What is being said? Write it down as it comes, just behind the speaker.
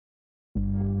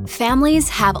Families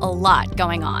have a lot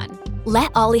going on. Let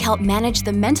Ollie help manage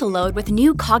the mental load with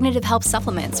new cognitive help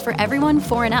supplements for everyone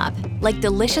 4 and up, like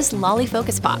delicious Lolly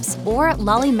Focus Pops or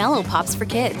Lolly Mellow Pops for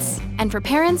kids. And for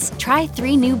parents, try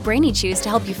 3 new Brainy Chews to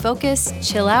help you focus,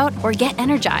 chill out, or get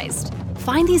energized.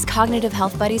 Find these cognitive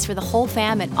health buddies for the whole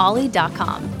fam at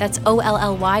ollie.com. That's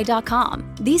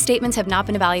OLLY.com. These statements have not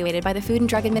been evaluated by the Food and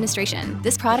Drug Administration.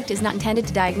 This product is not intended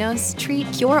to diagnose, treat,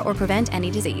 cure, or prevent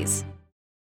any disease.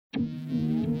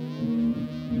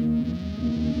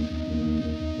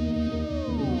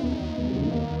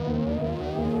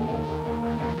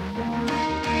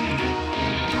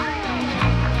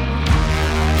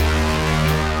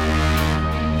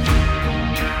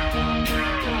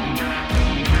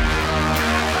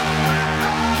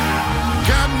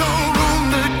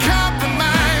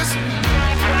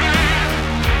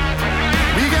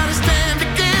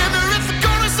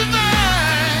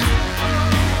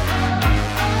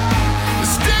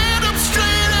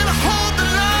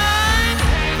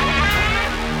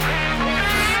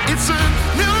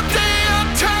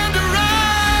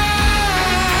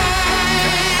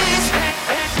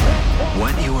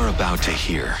 To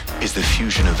hear is the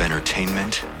fusion of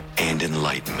entertainment and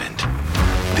enlightenment.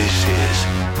 This is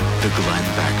the Glenn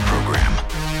Beck Program.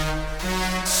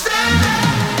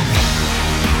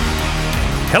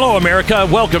 Hello, America.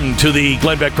 Welcome to the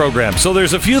Glenn Beck Program. So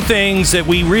there's a few things that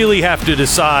we really have to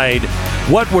decide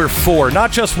what we're for,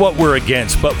 not just what we're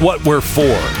against, but what we're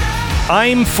for.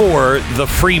 I'm for the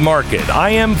free market. I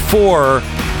am for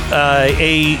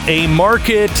a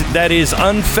market that is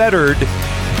unfettered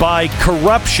by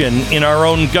corruption in our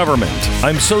own government.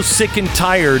 I'm so sick and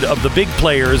tired of the big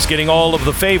players getting all of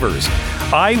the favors.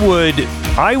 I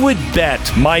would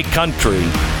bet my country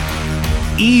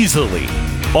easily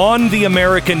on the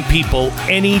American people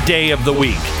any day of the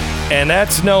week. And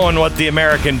that's knowing what the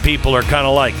American people are kind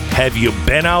of like. Have you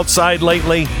been outside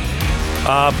lately?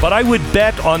 But I would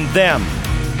bet on them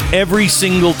every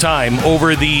single time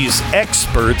over these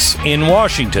experts in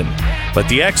Washington. But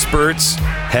the experts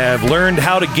have learned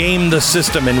how to game the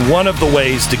system, and one of the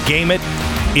ways to game it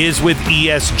is with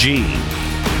ESG.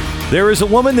 There is a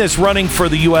woman that's running for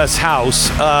the U.S. House,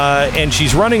 and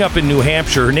she's running up in New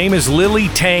Hampshire. Her name is Lily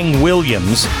Tang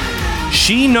Williams.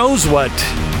 She knows what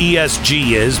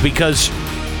ESG is because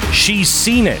she's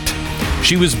seen it.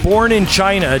 She was born in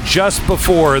China just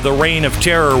before the reign of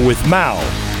terror with Mao,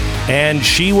 and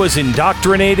she was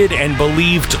indoctrinated and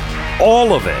believed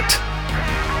all of it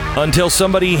until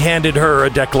somebody handed her a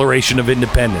Declaration of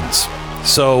Independence.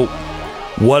 So,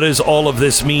 what does all of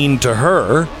this mean to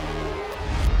her?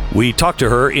 We talked to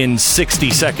her in 60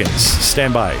 seconds.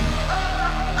 Stand by.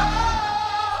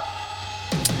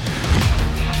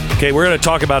 Okay, we're going to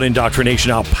talk about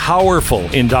indoctrination, how powerful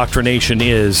indoctrination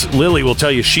is. Lily will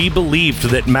tell you she believed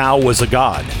that Mao was a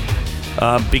god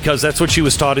because that's what she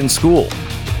was taught in school.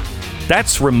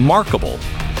 That's remarkable.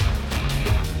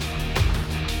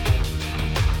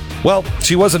 Well,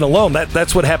 she wasn't alone.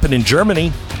 That's what happened in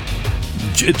Germany.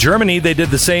 Germany, they did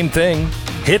the same thing.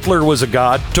 Hitler was a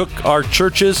god, took our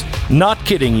churches, not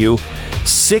kidding you,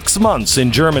 6 months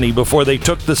in Germany before they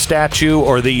took the statue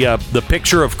or the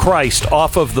picture of Christ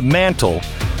off of the mantle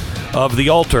of the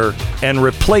altar and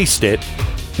replaced it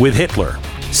with Hitler.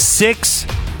 6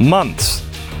 months.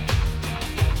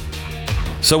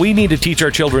 So we need to teach our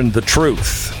children the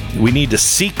truth. We need to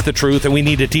seek the truth, and we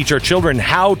need to teach our children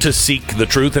how to seek the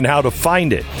truth and how to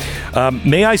find it.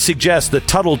 May I suggest the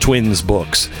Tuttle Twins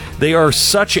books? They are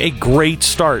such a great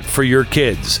start for your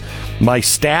kids. My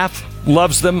staff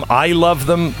loves them. I love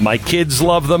them. My kids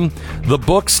love them. The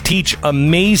books teach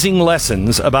amazing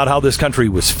lessons about how this country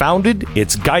was founded,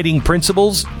 its guiding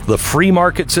principles, the free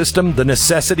market system, the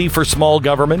necessity for small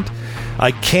government.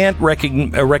 I can't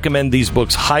recommend these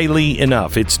books highly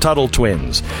enough. It's Tuttle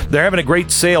Twins. They're having a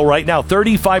great sale right now,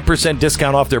 35%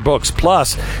 discount off their books.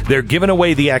 Plus, they're giving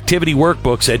away the activity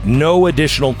workbooks at no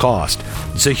additional cost.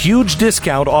 It's a huge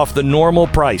discount off the normal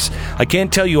price. I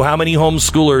can't tell you how many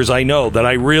homeschoolers I know that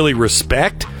I really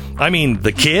respect. I mean,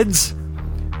 the kids,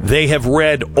 they have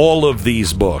read all of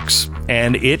these books,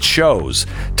 and it shows.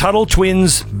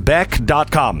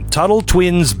 TuttleTwinsBeck.com.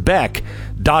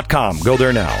 TuttleTwinsBeck.com. Go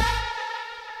there now.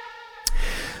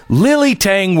 Lily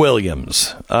Tang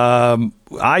Williams.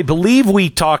 I believe we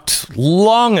talked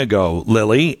long ago,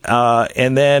 Lily,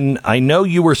 and then I know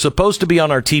you were supposed to be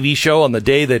on our TV show on the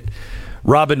day that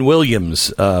Robin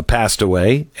Williams passed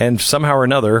away, and somehow or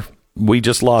another, we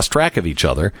just lost track of each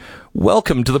other.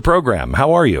 Welcome to the program.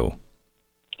 How are you?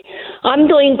 I'm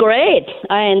doing great.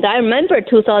 And I remember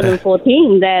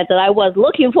 2014 that I was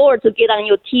looking forward to get on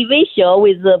your TV show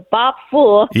with Bob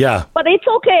Fu. Yeah. But it's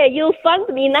okay. You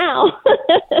found me now.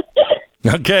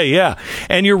 Okay, yeah.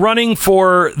 And you're running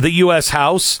for the U.S.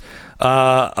 House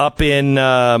up in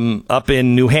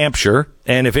New Hampshire.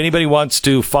 And if anybody wants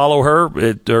to follow her,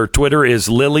 her Twitter is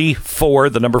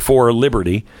Lily4, the number 4,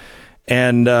 Liberty.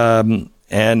 And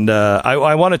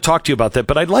I want to talk to you about that,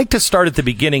 but I'd like to start at the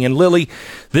beginning. And Lily,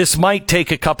 this might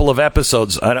take a couple of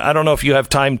episodes. I don't know if you have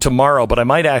time tomorrow, but I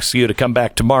might ask you to come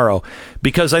back tomorrow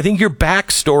because I think your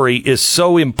backstory is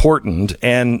so important.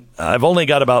 And I've only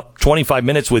got about 25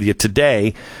 minutes with you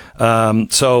today.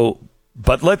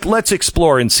 But let's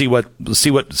explore and see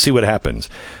what happens.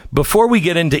 Before we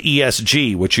get into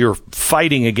ESG, which you're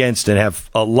fighting against and have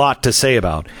a lot to say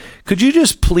about, could you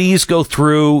just please go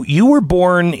through? You were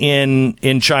born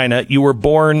in China. You were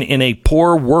born in a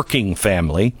poor working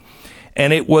family,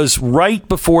 and it was right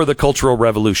before the Cultural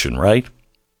Revolution, right?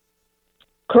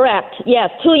 Correct.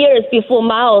 Yes, 2 years before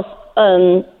Mao's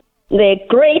the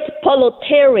Great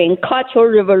Proletarian Cultural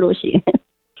Revolution.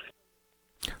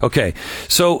 Okay,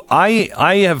 so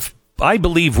I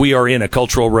believe we are in a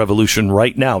cultural revolution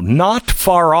right now, not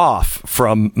far off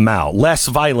from Mao. Less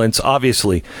violence,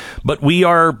 obviously, but we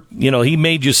are, he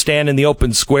made you stand in the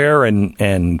open square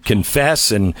and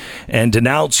confess and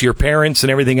denounce your parents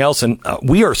and everything else. And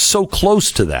we are so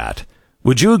close to that.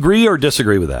 Would you agree or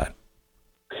disagree with that?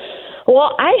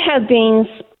 Well, I have been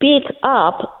speak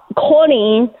up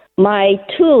calling my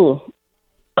 2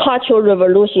 cultural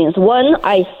revolutions. One,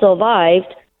 I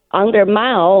survived under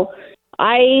Mao.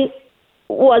 I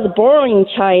was born in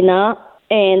China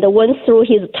and went through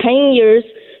his 10 years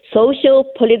social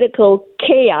political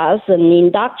chaos and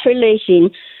indoctrination.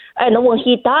 And when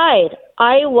he died,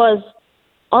 I was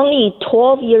only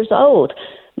 12 years old.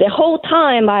 The whole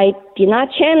time I did not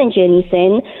challenge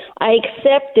anything. I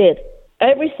accepted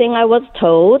everything I was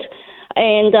told,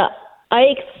 and I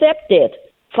accepted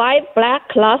 5 black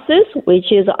classes,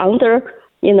 which is under,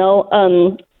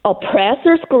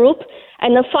 oppressors group,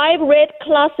 and the 5 red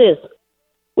classes,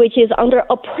 which is under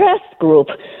oppressed group.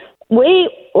 We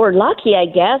were lucky, I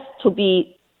guess, to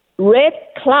be red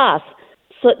class.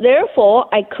 So therefore,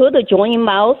 I could join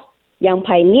Mao's Young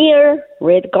Pioneer,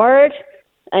 Red Guard,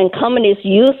 and Communist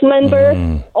Youth Member,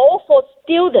 all for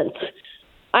students.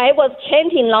 I was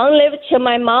chanting, long live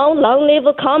Chairman Mao, long live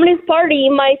the Communist Party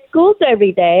in my schools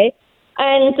every day.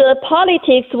 And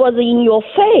politics was in your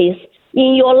face,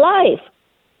 in your life,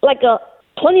 like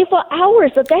 24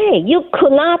 hours a day. You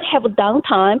could not have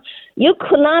downtime. You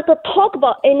could not talk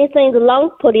about anything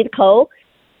non-political.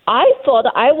 I thought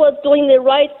I was doing the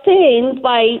right thing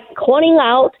by calling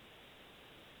out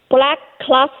black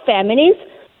class families,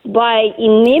 by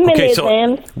eliminating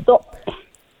them.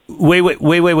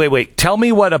 Wait. Tell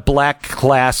me what a black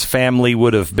class family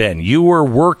would have been. You were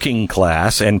working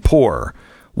class and poor.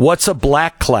 What's a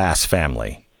black class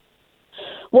family?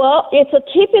 Well, it's a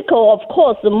typical, of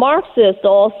course, the Marxist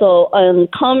also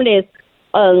communist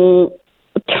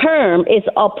term is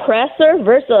oppressor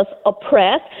versus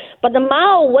oppressed. But the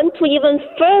Mao went to even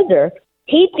further.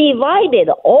 He divided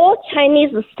all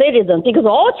Chinese citizens because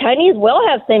all Chinese will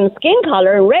have same skin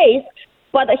color and race,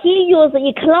 but he used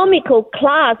economical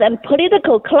class and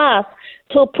political class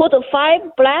to put 5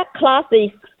 black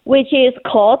classes, which is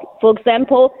called, for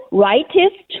example,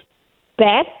 rightists,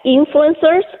 Beck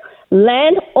influencers,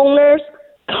 landowners,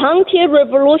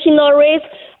 counter-revolutionaries,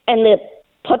 and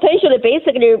potentially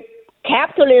basically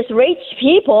capitalist rich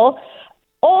people,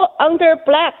 all under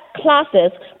black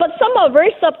classes. But some are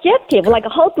very subjective, like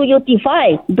how do you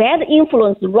define bad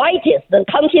influence rightists and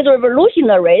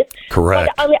counter-revolutionaries?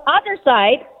 Correct. But on the other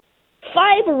side,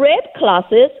 5 red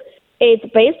classes is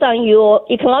based on your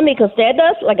economic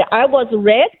status. Like I was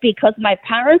red because my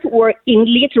parents were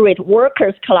illiterate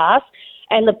workers class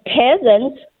and the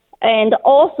peasants, and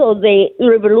also the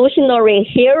revolutionary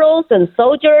heroes and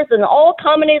soldiers and all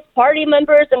Communist Party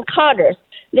members and cadres.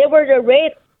 They were the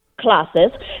red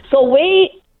classes. So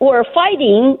we were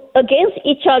fighting against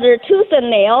each other tooth and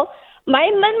nail.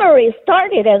 My memory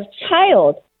started as a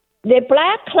child. The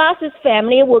black classes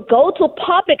family would go to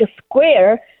public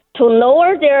square to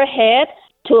lower their head,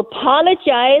 to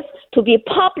apologize, to be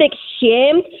public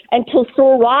shamed, and to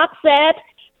throw rocks at,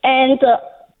 and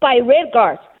by Red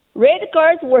Guards. Red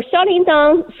Guards were shutting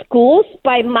down schools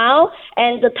by Mao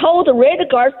and told Red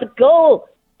Guards to go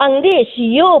unleash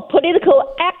your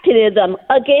political activism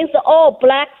against all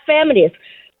black families.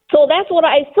 So that's what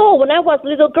I saw when I was a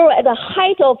little girl at the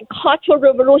height of Cultural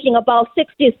Revolution, about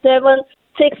 67,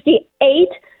 68.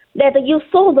 that you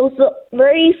saw those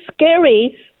very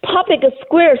scary public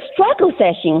square struggle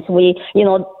sessions.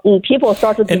 People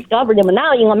start to discover them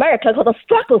now in America called the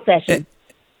struggle sessions.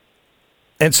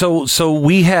 And so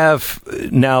we have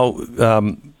now,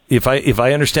 if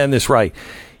I understand this right,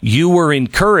 you were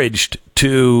encouraged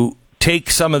to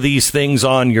take some of these things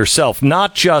on yourself,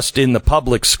 not just in the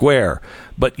public square,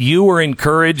 but you were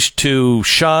encouraged to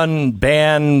shun,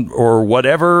 ban, or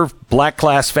whatever black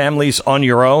class families on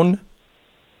your own?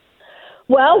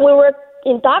 Well, we were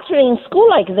indoctrinated in school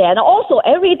like that. Also,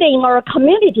 every day in our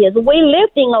communities, we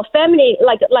lived in a family,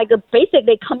 like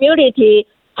basically community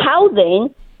housing,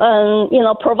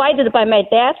 provided by my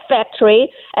dad's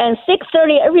factory. And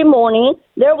 6:30 every morning,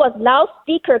 there was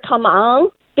loudspeaker come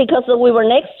on because we were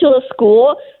next to the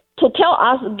school to tell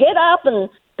us, get up and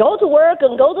go to work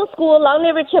and go to school. Long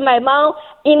live my mom,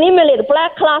 eliminate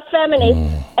black class families.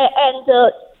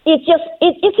 And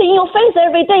it's in your face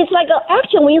every day. It's like an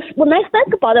action when I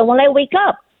think about it, when I wake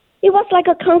up. It was like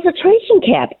a concentration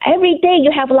camp. Every day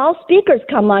you have loudspeakers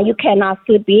come on. You cannot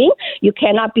sleep in. You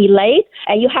cannot be late.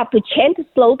 And you have to chant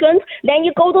slogans. Then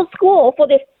you go to school for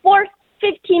the first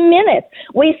 15 minutes.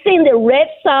 We sing the red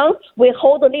song. We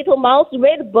hold the little mouse,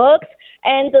 read books.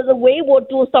 And we will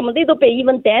do some little bit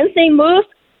even dancing moves.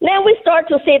 Then we start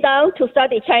to sit down to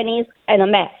study Chinese and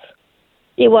math.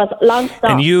 It was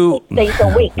non-stop, 6 days a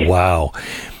week. Wow.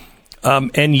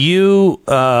 And you...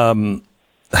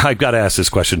 I've got to ask this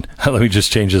question. Let me just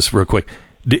change this real quick.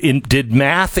 Did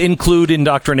math include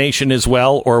indoctrination as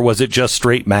well, or was it just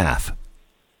straight math?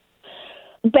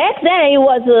 Back then, it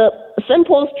was a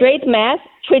simple straight math.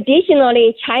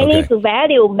 Traditionally, Chinese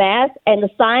value math and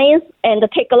science and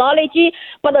technology.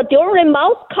 But during the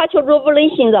Mao's Cultural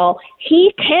Revolution, though,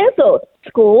 he canceled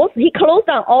schools. He closed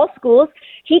down all schools.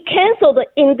 He canceled the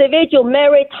individual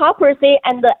meritocracy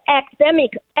and the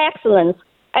academic excellence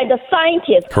and the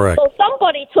scientists. Correct. So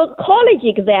somebody took college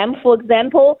exam, for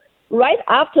example, right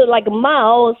after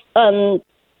Mao's,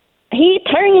 he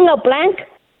turned in a blank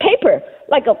paper.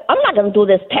 I'm not going to do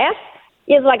this test.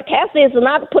 It's like test is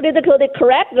not politically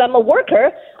correct. I'm a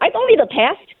worker. I don't need a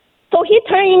test. So he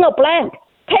turned in a blank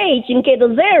page and get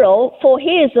a 0 for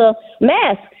his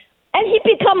math. And he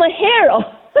become a hero.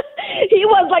 He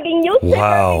was in newspaper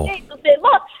every day to say,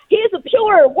 look, he's a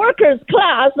pure workers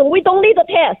class, and we don't need a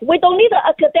test. We don't need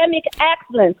academic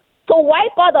excellence. So why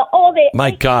bother all the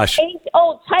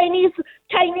age-old Chinese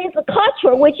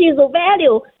culture, which is a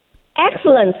value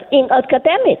excellence in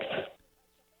academics?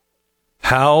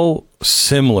 How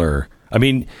similar. I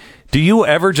mean, do you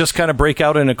ever just kind of break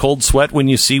out in a cold sweat when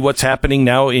you see what's happening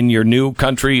now in your new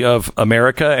country of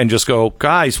America and just go,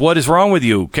 guys, what is wrong with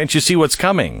you? Can't you see what's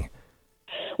coming?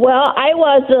 Well, I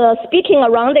was speaking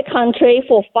around the country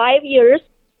for 5 years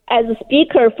as a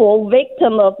speaker for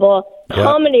victim of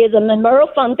communism Memorial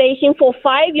Foundation. For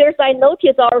 5 years, I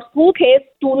noticed our school kids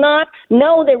do not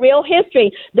know the real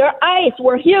history. Their eyes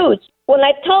were huge when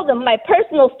I tell them my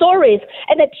personal stories,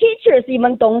 and the teachers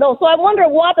even don't know. So I wonder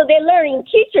what they learn in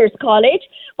teachers' college.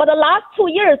 For the last 2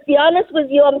 years, to be honest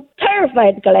with you, I'm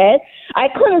terrified, Glenn. I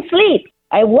couldn't sleep.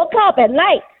 I woke up at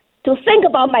night to think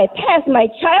about my past, my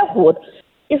childhood.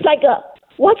 It's like,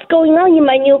 what's going on in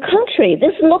my new country?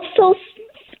 This looks so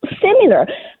similar.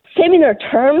 Similar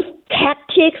terms,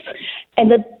 tactics,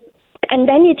 and the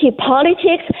identity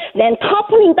politics, then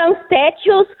toppling down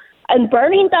statues and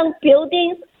burning down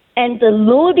buildings, and the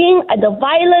looting and the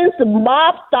violence, the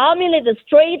mob dominate the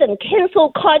street, and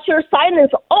cancel culture,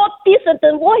 silence all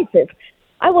dissident voices.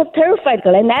 I was terrified,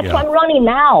 Glenn. That's why I'm running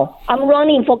now. I'm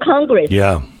running for Congress.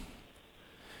 Yeah.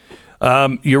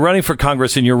 You're running for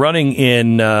Congress, and you're running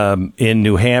in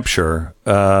New Hampshire.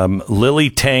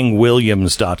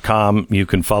 LilyTangWilliams.com. You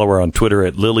can follow her on Twitter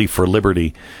at Lily for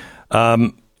Liberty.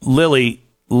 Lily,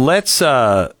 let's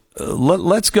go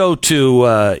to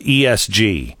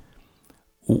ESG.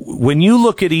 When you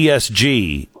look at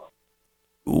ESG,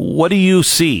 what do you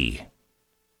see?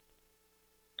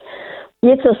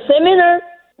 It's similar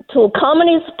to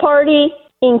Communist Party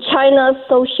in China's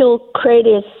social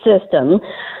credit system.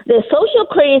 The social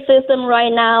credit system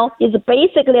right now is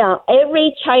basically on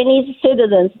every Chinese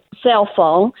citizen's cell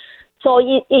phone. So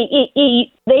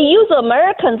they use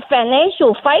American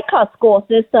financial FICO score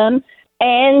system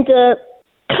and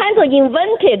kind of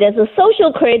invented as a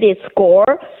social credit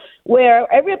score where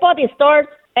everybody starts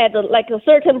at a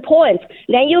certain point.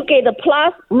 Then you get a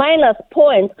plus minus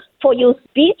point for your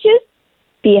speeches,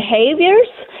 behaviors,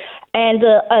 and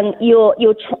your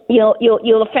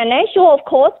financial, of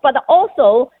course, but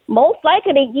also most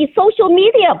likely your social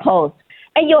media posts.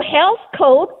 And your health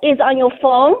code is on your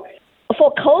phone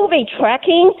for COVID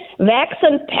tracking,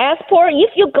 vaccine passport.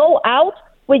 If you go out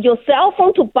with your cell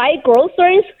phone to buy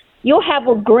groceries, you have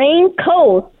a green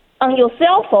code on your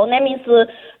cell phone. That means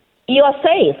you are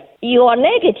safe. You are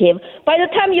negative. By the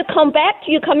time you come back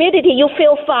to your community, you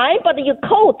feel fine, but your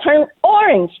code turned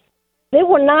orange. They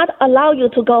will not allow you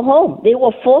to go home. They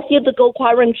will force you to go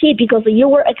quarantine because you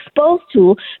were exposed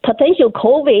to potential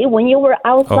COVID when you were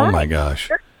outside. Oh, my gosh.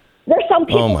 There's some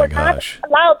people who are not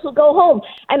allowed to go home.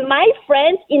 And my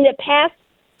friends in the past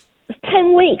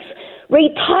 10 weeks,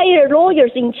 retired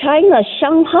lawyers in China,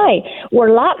 Shanghai,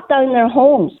 were locked down in their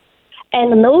homes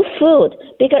and no food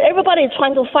because everybody is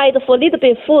trying to fight for a little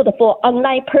bit of food for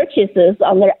online purchases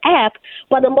on their app,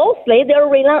 but mostly they're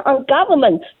relying on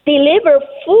government deliver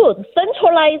food,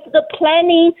 centralize the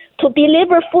planning to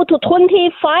deliver food to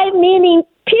 25 million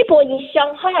people in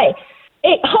Shanghai.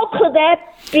 How could that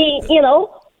be,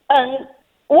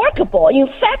 workable,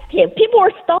 effective? People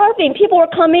were starving. People were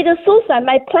committing suicide.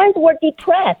 My parents were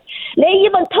depressed. They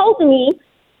even told me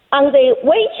on the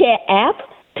WeChat app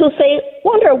to say,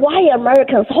 wonder why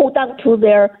Americans hold on to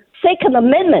their Second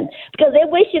Amendment, because they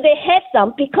wish they had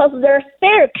some, because their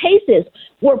staircases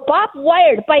were barbed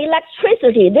wired by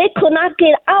electricity. They could not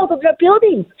get out of their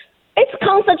buildings. It's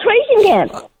concentration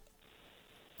camp.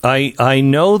 I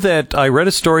know that I read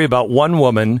a story about one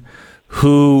woman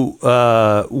who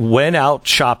went out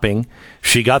shopping.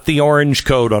 She got the orange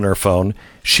code on her phone.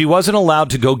 She wasn't allowed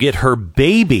to go get her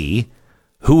baby,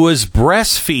 who was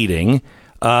breastfeeding,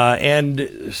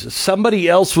 and somebody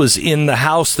else was in the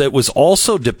house that was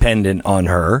also dependent on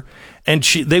her, and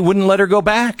they wouldn't let her go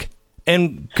back.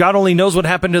 And God only knows what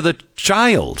happened to the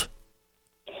child.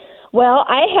 Well,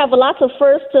 I have lots of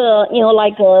first-hand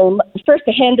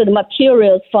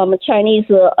materials from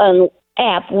Chinese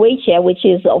app, WeChat, which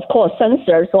is, of course,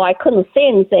 censored, so I couldn't say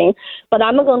anything. But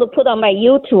I'm going to put on my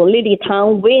YouTube, Lily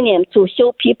Tang William, to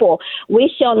show people we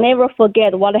shall never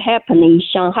forget what happened in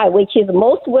Shanghai, which is the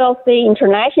most wealthy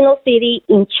international city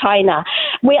in China.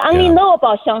 We only know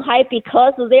about Shanghai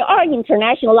because there are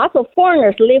international, lots of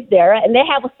foreigners live there, and they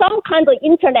have some kind of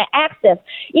internet access.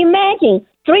 Imagine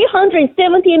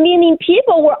 370 million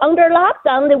people were under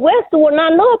lockdown. The West will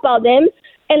not know about them.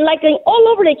 And all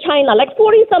over China,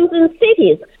 40-something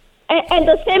cities. And at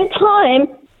the same time,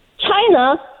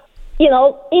 China,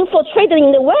 infiltrated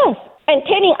in the West and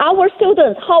telling our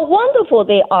students how wonderful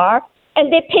they are.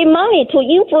 And they pay money to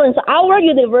influence our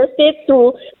university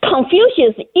through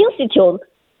Confucius Institute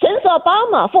since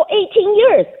Obama for 18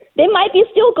 years. They might be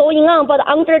still going on, but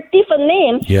under different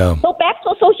names. Yeah. So back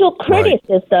to social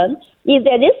criticism, is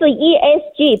that this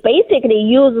ESG basically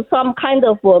use some kind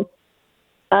of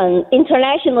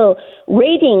international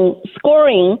rating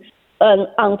scoring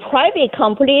on private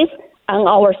companies, on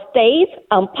our states,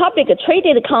 on public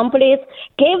traded companies,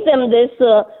 gave them this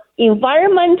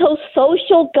environmental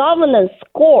social governance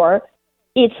score.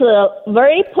 It's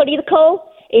very political.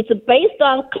 It's based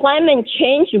on climate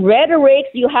change rhetoric.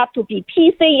 You have to be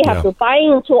PC. You have to buy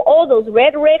into all those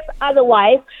rhetorics.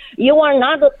 Otherwise, you are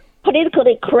not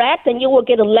politically correct, and you will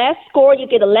get a less score, you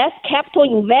get a less capital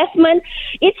investment.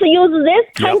 It's use this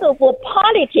kind of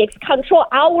politics control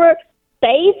our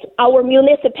states, our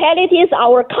municipalities,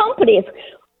 our companies.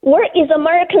 Where is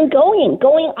America going?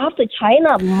 Going after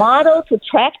China model to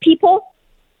track people?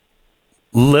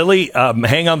 Lily,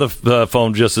 hang on the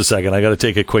phone just a second. I got to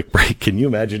take a quick break. Can you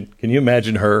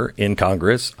imagine her in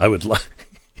Congress? I would like.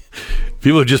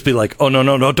 People would just be like, oh,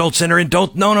 no, don't send her in.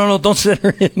 Don't send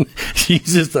her in.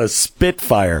 She's just a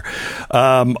spitfire.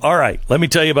 All right. Let me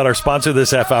tell you about our sponsor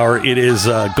this half hour. It is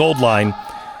Goldline.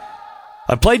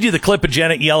 I played you the clip of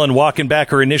Janet Yellen walking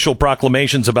back her initial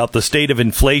proclamations about the state of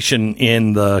inflation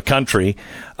in the country.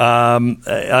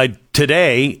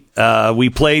 Today, we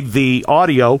played the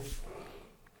audio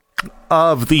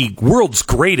of the world's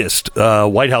greatest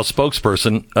White House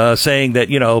spokesperson saying that,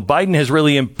 Biden has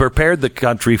really prepared the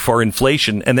country for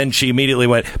inflation. And then she immediately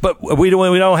went, but we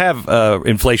don't have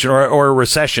inflation or a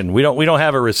recession. We don't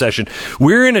have a recession.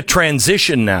 We're in a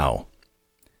transition now.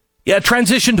 Yeah,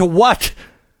 transition to what?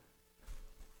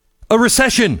 A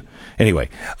recession. Anyway,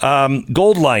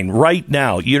 Goldline right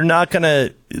now. You're not going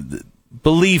to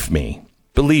believe me.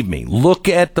 Believe me, look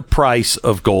at the price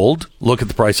of gold, look at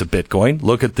the price of Bitcoin,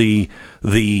 look at the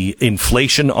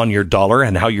inflation on your dollar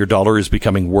and how your dollar is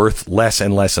becoming worth less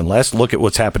and less and less. Look at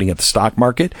what's happening at the stock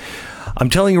market. I'm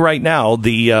telling you right now,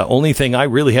 the only thing I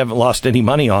really haven't lost any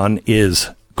money on is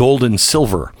gold and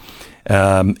silver.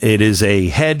 It is a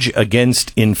hedge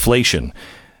against inflation.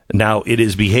 Now, it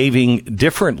is behaving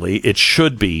differently. It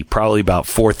should be probably about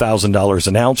 $4,000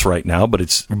 an ounce right now, but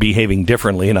it's behaving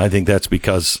differently, and I think that's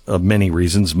because of many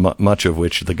reasons, much of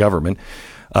which the government.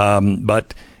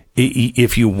 But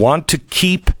if you want to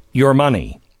keep your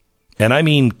money, and I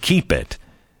mean keep it,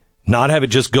 not have it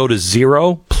just go to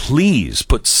zero, please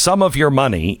put some of your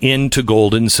money into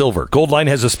gold and silver. Goldline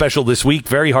has a special this week.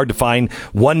 Very hard to find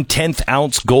 1/10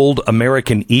 ounce gold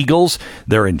American Eagles.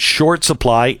 They're in short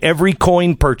supply. Every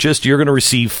coin purchased, you're going to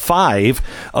receive 5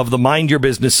 of the Mind Your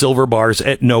Business silver bars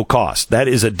at no cost. That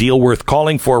is a deal worth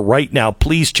calling for right now.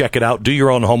 Please check it out. Do your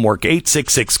own homework.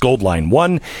 866 Goldline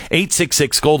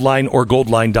 1-866 Goldline or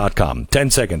goldline.com. 10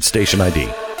 seconds. Station ID.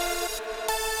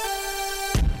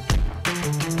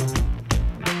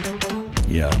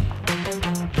 Yeah.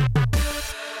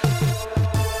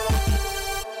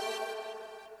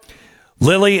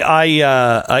 Lily,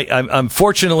 I'm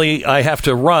unfortunately I have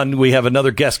to run. We have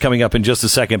another guest coming up in just a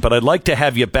second, but I'd like to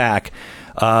have you back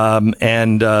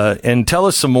and tell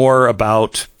us some more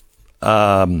about.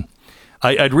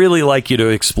 I'd really like you to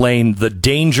explain the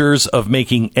dangers of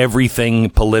making everything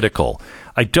political.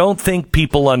 I don't think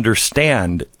people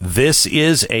understand this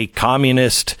is a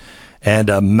communist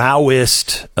and a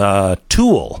Maoist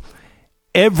tool.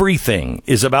 Everything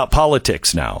is about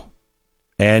politics now.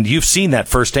 And you've seen that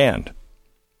firsthand.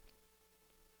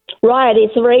 Right.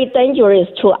 It's very dangerous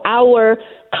to our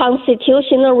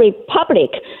constitutional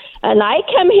republic. And I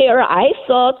came here, I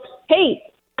thought, hey,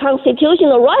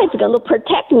 constitutional rights are going to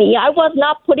protect me. I was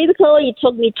not political. It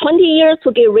took me 20 years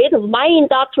to get rid of my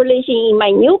indoctrination in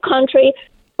my new country.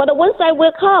 But once I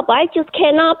wake up, I just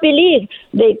cannot believe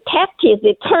the tactics,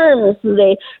 the terms,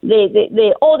 the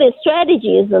all the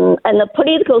strategies and the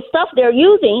political stuff they're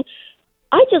using.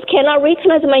 I just cannot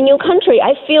recognize my new country.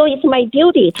 I feel it's my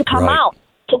duty to come out,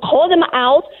 to call them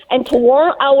out, and to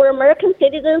warn our American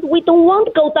citizens we don't want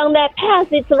to go down that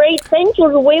path. It's very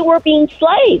dangerous way we're being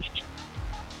enslaved.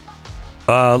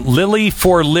 Lily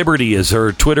for Liberty is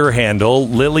her Twitter handle,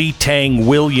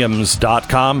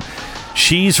 LilyTangWilliams.com.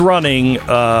 She's running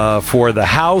for the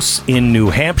House in New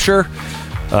Hampshire.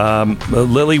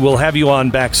 Lily, we'll have you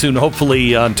on back soon,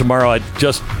 hopefully tomorrow.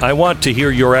 I want to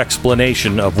hear your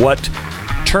explanation of what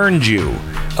turned you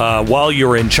while you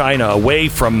were in China away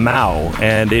from Mao,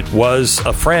 and it was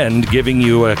a friend giving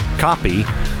you a copy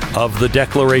of the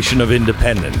Declaration of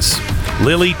Independence.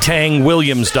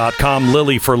 LilyTangWilliams.com,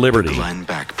 Lily for Liberty. Glenn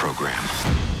Beck Program.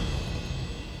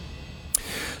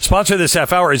 Sponsor this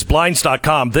half hour is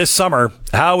Blinds.com. This summer,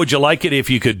 how would you like it if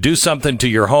you could do something to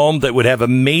your home that would have a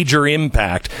major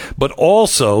impact, but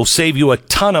also save you a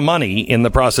ton of money in the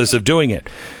process of doing it?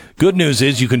 Good news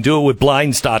is you can do it with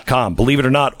Blinds.com. Believe it or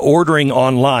not, ordering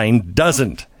online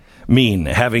doesn't mean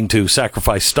having to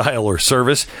sacrifice style or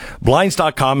service.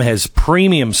 Blinds.com has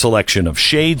premium selection of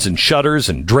shades and shutters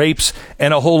and drapes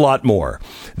and a whole lot more.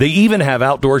 They even have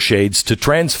outdoor shades to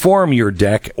transform your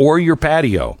deck or your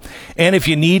patio. And if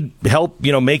you need help,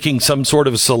 making some sort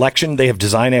of selection, they have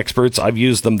design experts. I've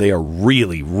used them. They are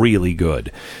really, really good.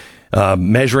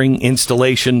 Measuring,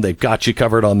 installation, they've got you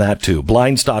covered on that too.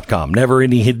 Blinds.com. Never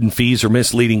any hidden fees or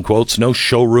misleading quotes. No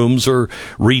showrooms or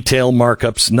retail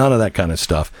markups. None of that kind of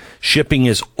stuff. Shipping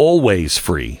is always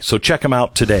free. So check them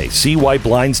out today. See why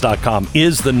Blinds.com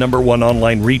is the #1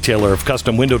 online retailer of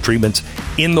custom window treatments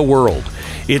in the world.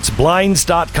 It's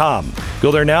Blinds.com.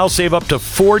 Go there now. Save up to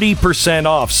 40%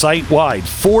 off site-wide.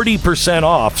 40%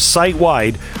 off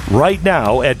site-wide right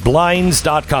now at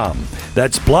Blinds.com.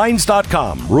 That's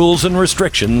Blinds.com. Rules and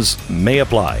restrictions may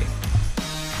apply.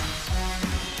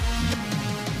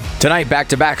 Tonight,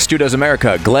 back-to-back Stu Does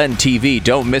America, Glenn TV.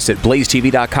 Don't miss it.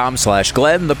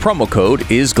 BlazeTV.com/Glenn. The promo code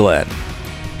is Glenn.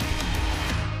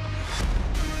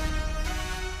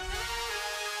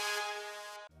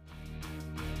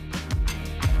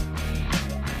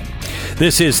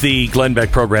 This is the Glenn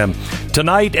Beck program.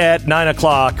 Tonight at 9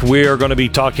 o'clock, we're going to be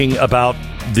talking about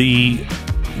the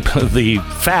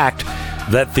fact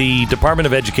that the Department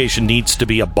of Education needs to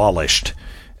be abolished.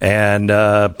 And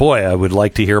boy, I would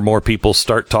like to hear more people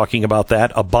start talking about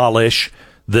that. Abolish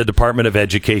the Department of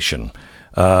Education.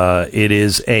 It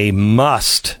is a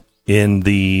must in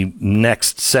the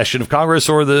next session of Congress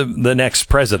or the next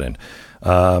president.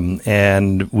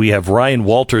 And we have Ryan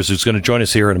Walters, who's going to join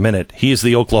us here in a minute. He is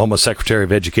the Oklahoma Secretary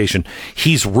of Education.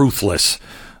 He's ruthless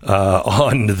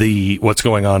on what's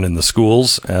going on in the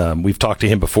schools. We've talked to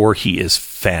him before. He is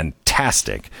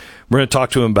fantastic. We're going to talk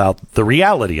to him about the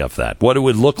reality of that, what it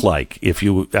would look like if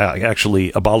you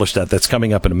actually abolish that. That's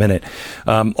coming up in a minute.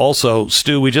 Also,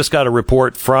 Stu, we just got a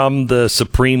report from the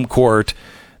Supreme Court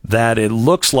that it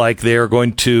looks like they're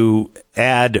going to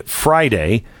add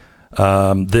Friday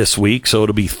this week. So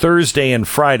it'll be Thursday and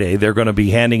Friday. They're going to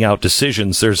be handing out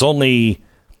decisions. There's only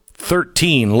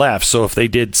 13 left. So if they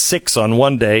did 6 on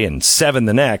one day and 7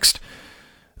 the next,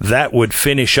 that would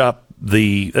finish up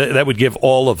that would give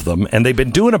all of them. And they've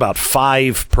been doing about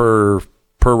 5 per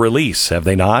per release, have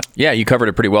they not? Yeah, you covered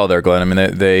it pretty well there, Glenn. I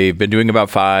mean, they've been doing about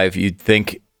 5. You'd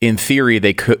think, in theory,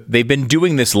 they've been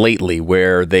doing this lately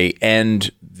where they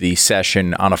end the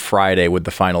session on a Friday with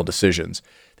the final decisions.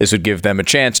 This would give them a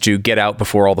chance to get out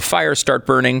before all the fires start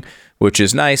burning, which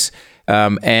is nice.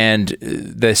 And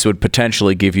this would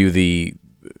potentially give you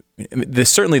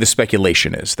certainly the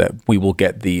speculation is that we will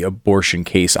get the abortion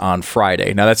case on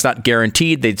Friday. Now, that's not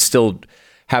guaranteed. They'd still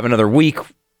have another week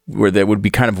where that would be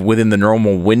kind of within the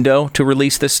normal window to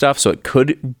release this stuff. So it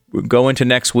could go into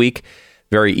next week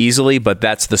very easily, but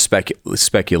that's the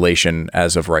speculation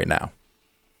as of right now.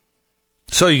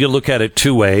 So you can look at it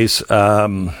two ways.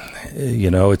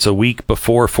 It's a week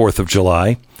before 4th of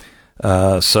July.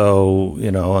 So,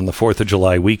 on the 4th of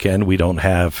July weekend, we don't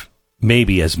have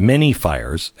maybe as many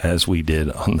fires as we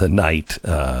did on the night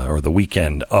or the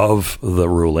weekend of the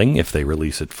ruling, if they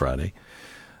release it Friday.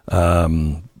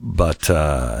 But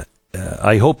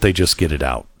I hope they just get it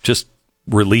out. Just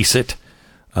release it.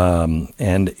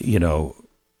 And,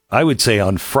 I would say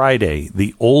on Friday,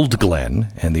 the old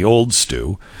Glenn and the old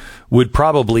Stu would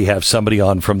probably have somebody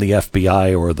on from the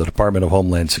FBI or the Department of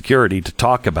Homeland Security to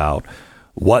talk about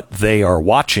what they are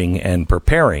watching and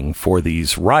preparing for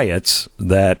these riots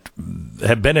that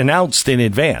have been announced in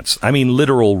advance. I mean,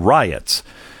 literal riots,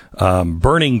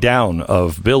 burning down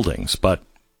of buildings. But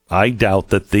I doubt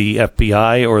that the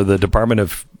FBI or the Department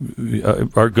of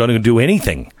are going to do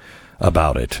anything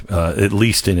about it, at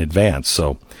least in advance.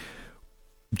 So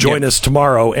join us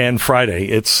tomorrow and Friday.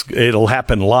 It'll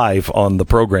happen live on the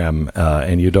program,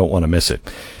 and you don't want to miss it.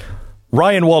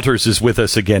 Ryan Walters is with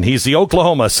us again. He's the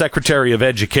Oklahoma Secretary of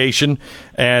Education,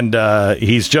 and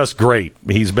he's just great.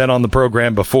 He's been on the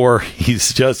program before.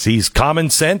 He's common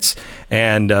sense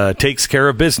and takes care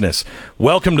of business.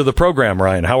 Welcome to the program,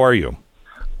 Ryan. How are you?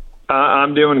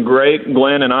 I'm doing great,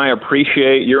 Glenn, and I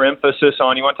appreciate your emphasis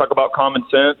on, you want to talk about common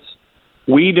sense?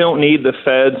 We don't need the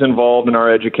feds involved in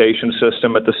our education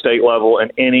system at the state level in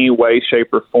any way,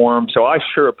 shape, or form. So I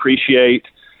sure appreciate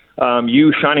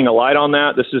you shining a light on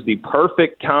that. This is the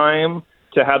perfect time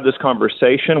to have this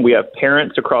conversation. We have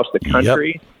parents across the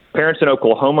country. Yep. Parents in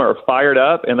Oklahoma are fired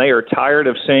up, and they are tired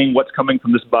of seeing what's coming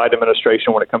from this Biden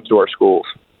administration when it comes to our schools.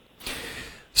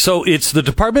 So it's the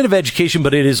Department of Education,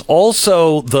 but it is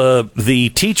also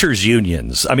the teachers'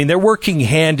 unions. I mean, they're working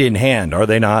hand in hand, are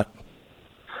they not?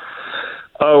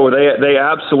 Oh, they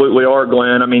absolutely are,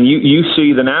 Glenn. I mean, you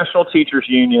see the national teachers'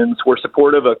 unions were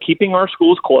supportive of keeping our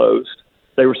schools closed.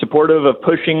 They were supportive of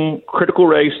pushing critical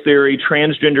race theory,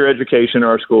 transgender education in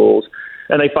our schools,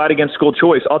 and they fight against school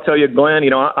choice. I'll tell you, Glenn,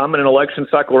 I'm in an election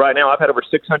cycle right now. I've had over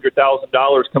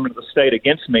 $600,000 come into the state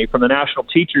against me from the National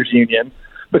Teachers Union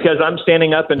because I'm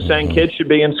standing up and saying kids should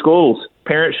be in schools.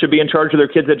 Parents should be in charge of their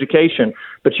kids' education.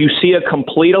 But you see a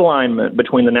complete alignment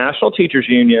between the National Teachers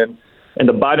Union and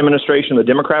the Biden administration, the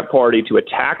Democrat Party, to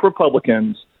attack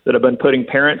Republicans that have been putting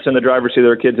parents in the driver's seat of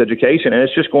their kids' education. And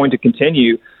it's just going to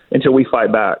continue until we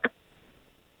fight back.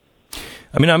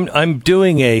 I mean, I'm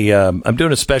doing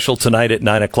a special tonight at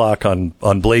 9:00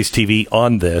 on Blaze TV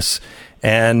on this,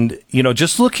 and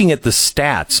just looking at the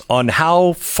stats on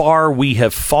how far we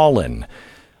have fallen,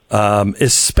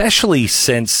 especially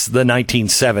since the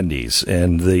 1970s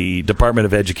and the Department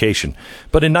of Education.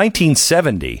 But in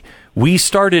 1970, we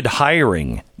started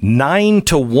hiring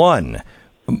 9-to-1.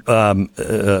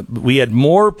 We had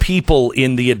more people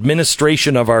in the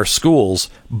administration of our schools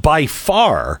by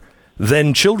far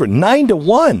than children.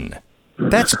 9-to-1.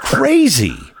 That's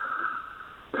crazy.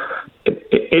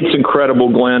 It's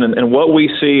incredible, Glenn. And what we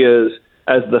see is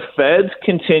as the feds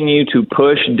continue to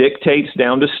push dictates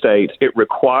down to states,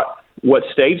 what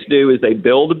states do is they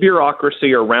build a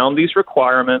bureaucracy around these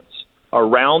requirements,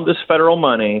 around this federal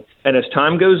money. And as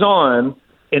time goes on,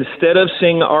 instead of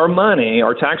seeing our money,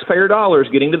 our taxpayer dollars,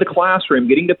 getting to the classroom,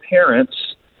 getting to parents,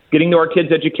 getting to our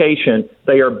kids' education,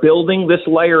 they are building this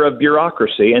layer of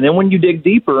bureaucracy. And then when you dig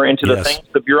deeper into the things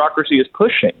the bureaucracy is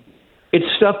pushing, it's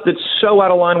stuff that's so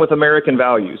out of line with American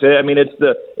values. I mean, it's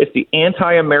the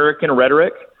anti-American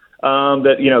rhetoric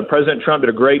that, President Trump did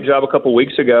a great job a couple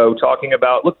weeks ago talking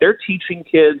about, look, they're teaching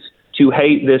kids to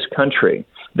hate this country.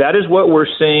 That is what we're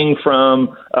seeing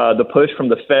from the push from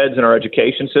the feds in our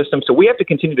education system. So we have to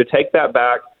continue to take that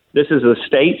back. This is a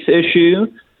state's issue.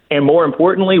 And more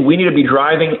importantly, we need to be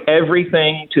driving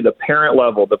everything to the parent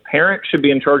level. The parent should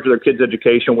be in charge of their kids'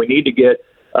 education. We need to get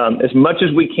as much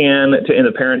as we can in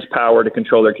the parents' power to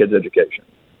control their kids' education.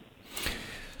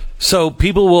 So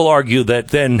people will argue that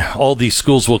then all these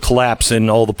schools will collapse and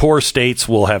all the poor states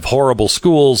will have horrible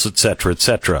schools, et cetera, et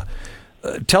cetera.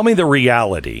 Tell me the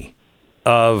reality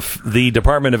of the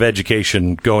Department of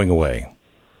Education going away.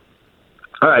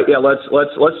 All right, yeah, let's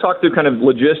talk through kind of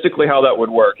logistically how that would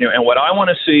work. And what I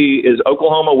want to see is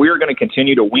Oklahoma, we are going to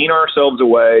continue to wean ourselves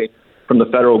away from the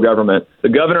federal government. The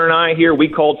governor and I here, we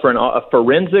called for a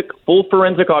full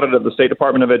forensic audit of the State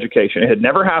Department of Education. It had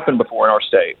never happened before in our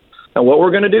state. And what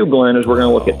we're going to do, Glenn, is we're going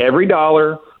to look at every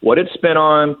dollar, what it's spent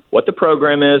on, what the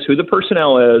program is, who the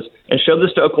personnel is, and show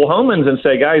this to Oklahomans and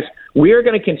say, guys, we are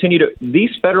going to continue to, these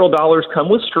federal dollars come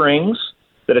with strings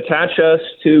that attach us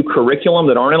to curriculum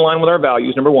that aren't in line with our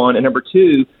values, number one. And number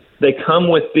two, they come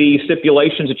with the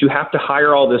stipulations that you have to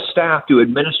hire all this staff to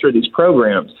administer these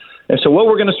programs. And so what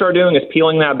we're going to start doing is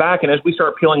peeling that back. And as we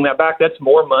start peeling that back, that's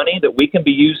more money that we can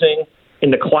be using in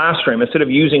the classroom instead of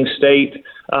using state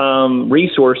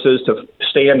resources to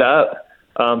stand up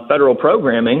federal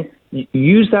programming.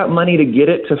 Use that money to get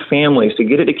it to families, to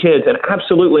get it to kids. And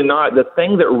absolutely not the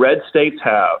thing that red states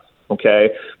have,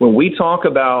 okay, when we talk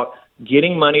about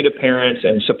getting money to parents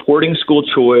and supporting school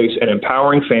choice and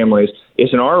empowering families, is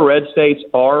in our red states,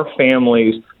 our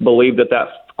families believe that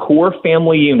core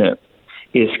family unit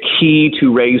is key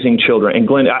to raising children. And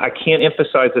Glenn, I can't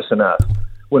emphasize this enough.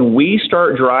 When we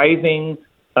start driving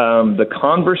the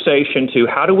conversation to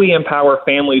how do we empower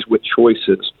families with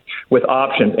choices, with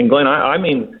options, and Glenn, I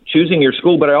mean choosing your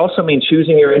school, but I also mean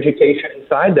choosing your education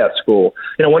inside that school.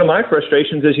 One of my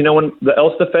frustrations is, when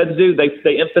the feds do,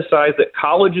 they emphasize that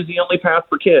college is the only path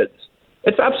for kids.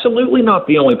 It's absolutely not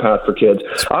the only path for kids.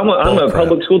 I'm a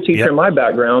public school teacher in my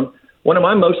background. One of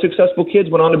my most successful kids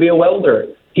went on to be a welder.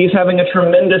 He's having a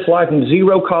tremendous life and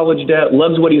zero college debt,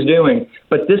 loves what he's doing.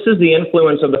 But this is the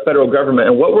influence of the federal government.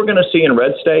 And what we're going to see in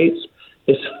red states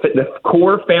is the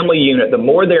core family unit. The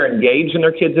more they're engaged in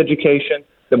their kids' education,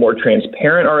 the more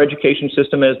transparent our education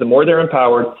system is, the more they're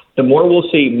empowered, the more we'll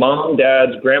see mom,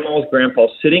 dads, grandmas,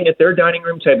 grandpas sitting at their dining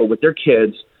room table with their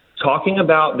kids, talking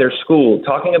about their school,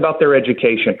 talking about their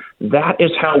education. That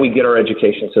is how we get our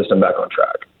education system back on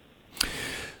track.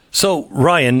 So,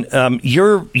 Ryan,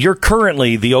 you're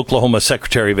currently the Oklahoma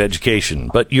Secretary of Education,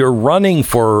 but you're running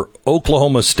for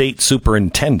Oklahoma State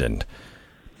Superintendent.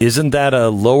 Isn't that a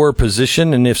lower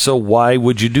position? And if so, why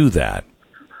would you do that?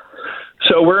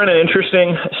 So we're in an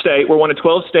interesting state. We're one of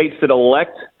 12 states that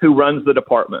elect who runs the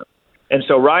department. And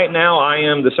so right now I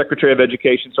am the Secretary of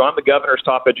Education, so I'm the governor's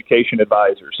top education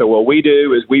advisor. So what we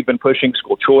do is we've been pushing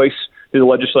school choice through the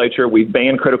legislature. We've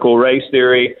banned critical race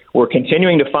theory. We're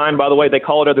continuing to find, by the way, they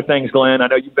call it other things, Glenn. I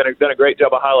know you've done a great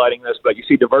job of highlighting this, but you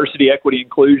see diversity, equity,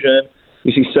 inclusion.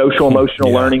 You see social,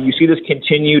 emotional learning. You see this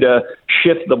continue to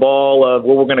shift the ball of,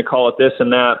 well, we're going to call it this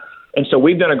and that. And so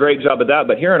we've done a great job of that.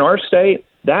 But here in our state,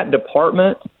 that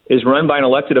department is run by an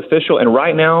elected official. And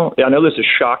right now, I know this is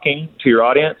shocking to your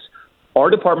audience, our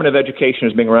Department of Education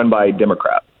is being run by a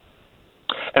Democrat.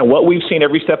 And what we've seen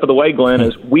every step of the way, Glenn,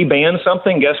 is we ban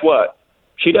something, guess what?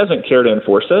 She doesn't care to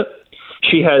enforce it.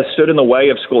 She has stood in the way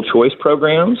of school choice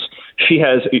programs. She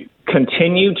has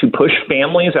continued to push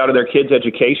families out of their kids'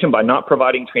 education by not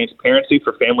providing transparency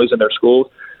for families in their schools.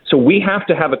 So we have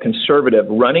to have a conservative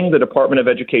running the Department of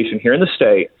Education here in the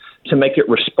state to make it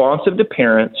responsive to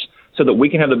parents so that we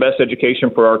can have the best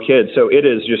education for our kids. So it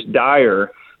is just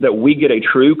dire that we get a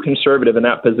true conservative in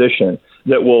that position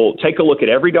that will take a look at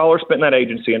every dollar spent in that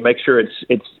agency and make sure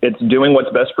it's doing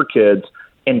what's best for kids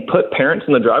and put parents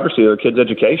in the driver's seat of their kids'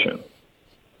 education.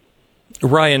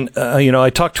 Ryan,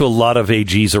 I talked to a lot of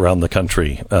AGs around the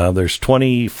country. There's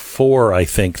 24, I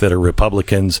think, that are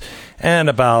Republicans and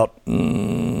about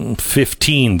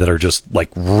 15 that are just like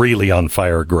really on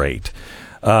fire great.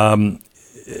 Do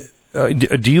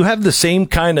you have the same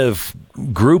kind of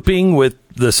grouping with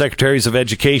the secretaries of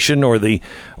education or the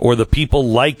people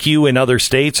like you in other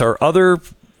states? Are other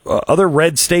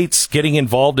red states getting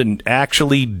involved in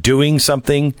actually doing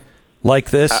something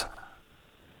like this?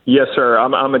 Yes, sir.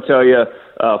 I'm going to tell you,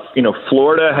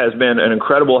 Florida has been an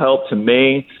incredible help to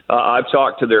me. I've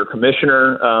talked to their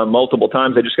commissioner multiple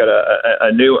times. They just got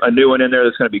a new one in there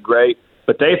that's going to be great.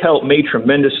 But they've helped me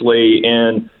tremendously.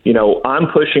 And, I'm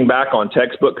pushing back on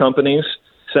textbook companies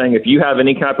saying if you have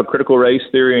any type of critical race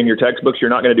theory in your textbooks, you're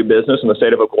not going to do business in the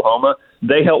state of Oklahoma.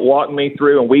 They helped walk me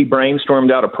through, and we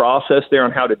brainstormed out a process there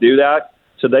on how to do that.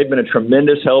 So they've been a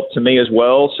tremendous help to me as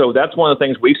well. So that's one of the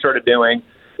things we started doing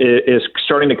is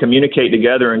starting to communicate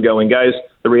together and going, guys,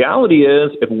 the reality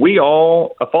is if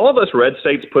all of us red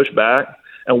states push back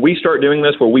and we start doing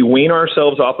this where we wean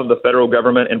ourselves off of the federal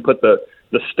government and put the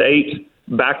state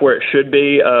back where it should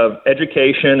be,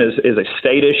 education is a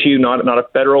state issue, not a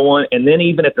federal one. And then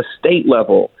even at the state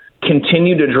level,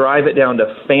 continue to drive it down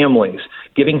to families,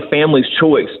 giving families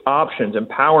choice, options,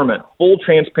 empowerment, full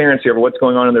transparency over what's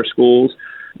going on in their schools.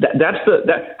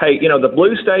 Hey, the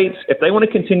blue states, if they want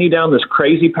to continue down this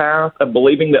crazy path of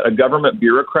believing that a government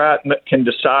bureaucrat can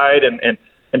decide and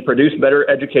produce better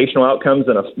educational outcomes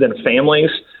than families,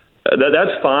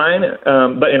 that's fine.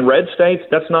 But in red states,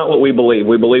 that's not what we believe.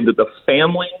 We believe that the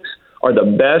families are the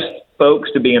best folks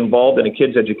to be involved in a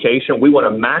kid's education. We want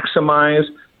to maximize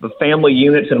the family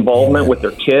unit's involvement with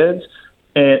their kids.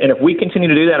 And if we continue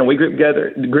to do that and we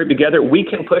group together, we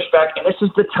can push back. And this is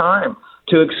the time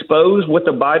to expose what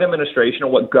the Biden administration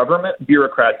and what government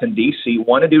bureaucrats in D.C.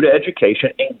 want to do to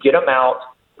education and get them out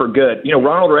for good.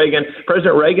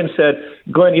 President Reagan said,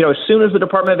 Glenn, as soon as the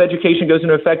Department of Education goes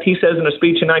into effect, he says in a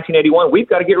speech in 1981, we've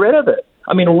got to get rid of it.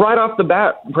 I mean, right off the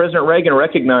bat, President Reagan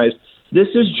recognized this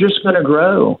is just going to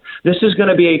grow. This is going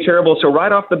to be a terrible. So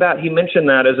right off the bat, he mentioned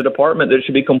that as a department that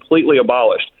should be completely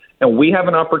abolished. And we have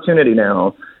an opportunity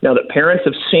now that parents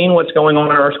have seen what's going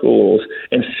on in our schools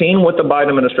and seen what the Biden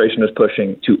administration is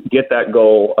pushing to get that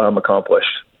goal accomplished.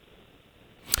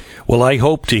 Well, I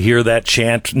hope to hear that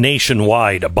chant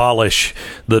nationwide, abolish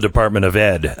the Department of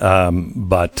Ed.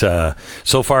 But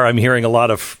so far, I'm hearing a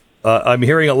lot of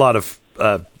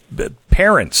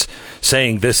parents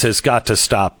saying this has got to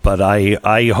stop. But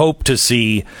I hope to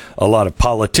see a lot of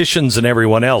politicians and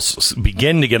everyone else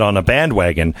begin to get on a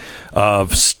bandwagon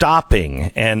of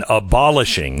stopping and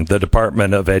abolishing the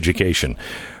Department of Education.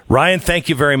 Ryan, thank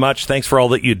you very much. Thanks for all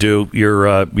that you do. You're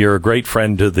a great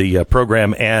friend to the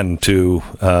program and to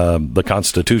the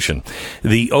Constitution.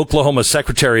 The Oklahoma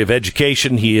Secretary of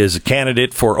Education, he is a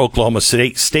candidate for Oklahoma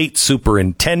State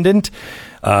Superintendent.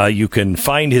 You can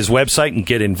find his website and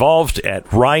get involved at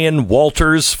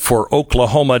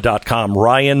RyanWaltersForOklahoma.com.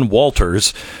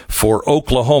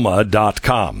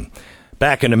 RyanWaltersForOklahoma.com.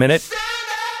 Back in a minute.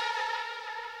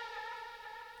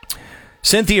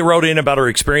 Cynthia wrote in about her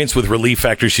experience with Relief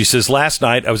Factor. She says, last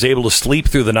night I was able to sleep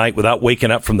through the night without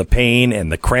waking up from the pain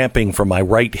and the cramping from my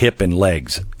right hip and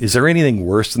legs. Is there anything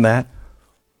worse than that?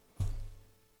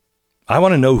 I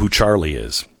want to know who Charlie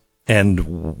is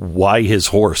and why his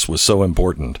horse was so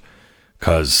important,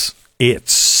 because it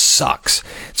sucks.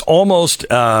 It's almost,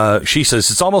 she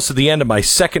says, it's almost at the end of my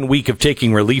second week of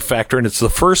taking Relief Factor, and it's the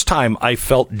first time I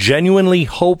felt genuinely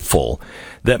hopeful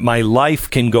that my life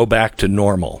can go back to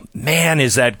normal. Man,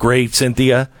 is that great,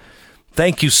 Cynthia.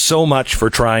 Thank you so much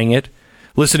for trying it.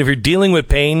 Listen, if you're dealing with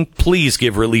pain, please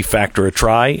give Relief Factor a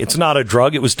try. It's not a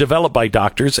drug. It was developed by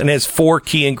doctors and has 4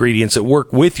 key ingredients that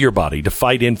work with your body to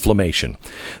fight inflammation.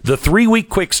 The 3-week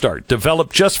quick start,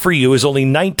 developed just for you, is only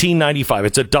 $19.95.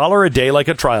 It's $1 a day, like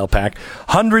a trial pack.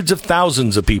 Hundreds of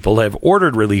thousands of people have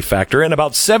ordered Relief Factor, and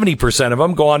about 70% of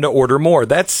them go on to order more.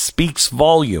 That speaks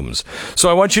volumes. So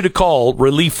I want you to call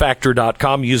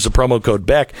ReliefFactor.com. Use the promo code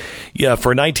Beck. Yeah,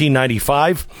 for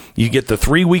 $19.95, you get the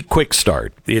 3-week quick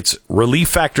start. It's ReliefFactor.com,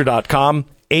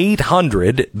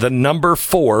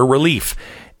 800-4-RELIEF.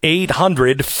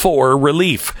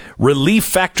 800-4-RELIEF.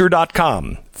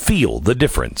 ReliefFactor.com. Feel the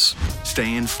difference.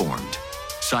 Stay informed.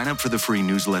 Sign up for the free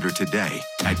newsletter today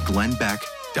at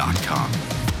glennbeck.com.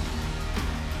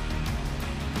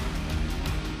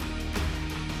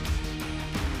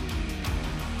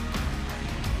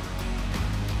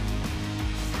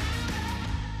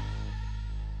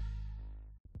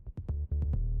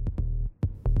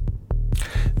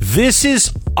 This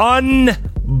is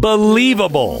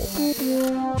unbelievable.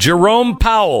 Jerome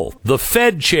Powell, the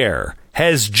Fed chair,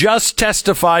 has just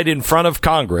testified in front of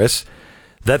Congress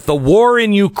that the war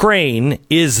in Ukraine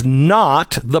is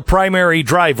not the primary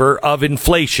driver of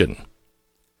inflation.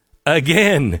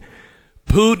 Again,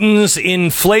 Putin's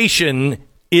inflation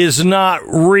is not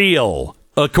real,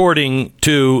 according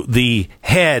to the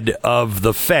head of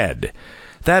the Fed.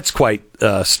 That's quite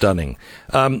stunning.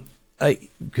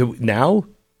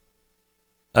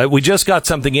 We just got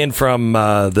something in from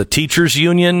the teachers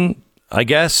union, I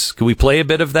guess. Can we play a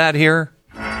bit of that here?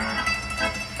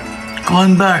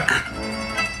 Glenn Beck.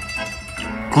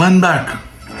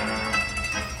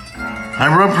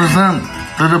 I represent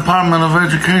the Department of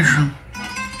Education.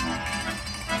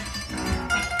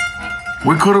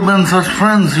 We could have been such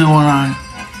friends, you and I.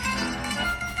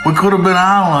 We could have been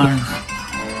allies.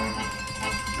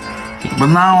 But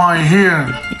now I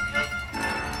hear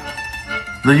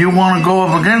that you want to go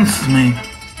up against me,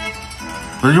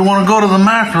 that you want to go to the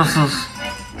mattresses.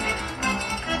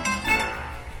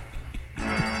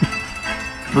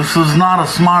 This is not a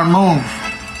smart move.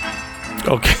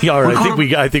 Okay, all right.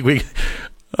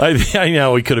 I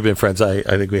know we could have been friends. I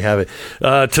think we have it.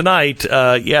 Tonight,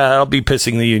 I'll be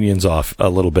pissing the unions off a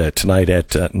little bit tonight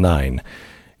at 9.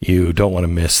 You don't want to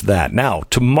miss that. Now,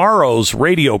 tomorrow's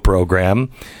radio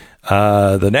program,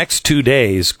 the next 2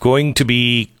 days, going to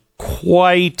be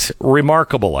quite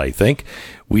remarkable, I think.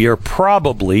 we are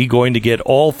probably going to get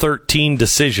all 13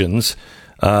 decisions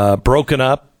broken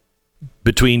up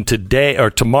between today or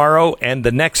tomorrow and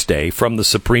the next day from the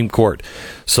Supreme Court.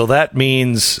 So that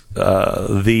means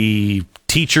the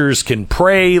teachers can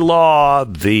pray law,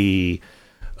 of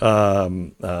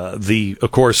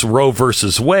course, Roe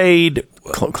versus Wade.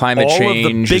 Climate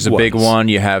change is a big one.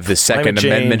 You have the Second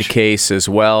Amendment case as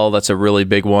well. That's a really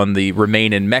big one. The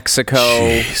Remain in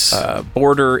Mexico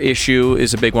border issue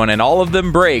is a big one. And all of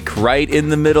them break right in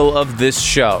the middle of this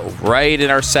show, right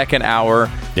in our second hour,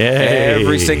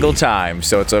 every single time.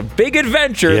 So it's a big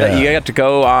adventure that you get to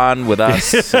go on with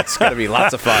us. It's going to be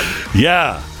lots of fun.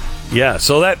 Yeah,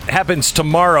 so that happens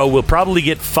tomorrow. We'll probably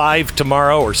get 5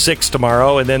 tomorrow or 6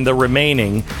 tomorrow, and then the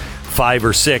remaining 5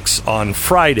 or 6 on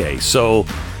Friday. So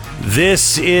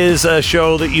this is a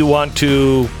show that you want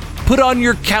to put on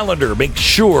your calendar. Make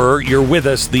sure you're with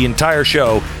us the entire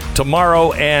show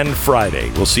tomorrow and Friday.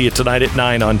 We'll see you tonight at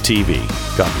 9 on TV.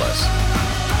 God bless.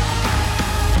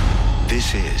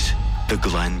 This is the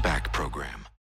Glenn Beck Program.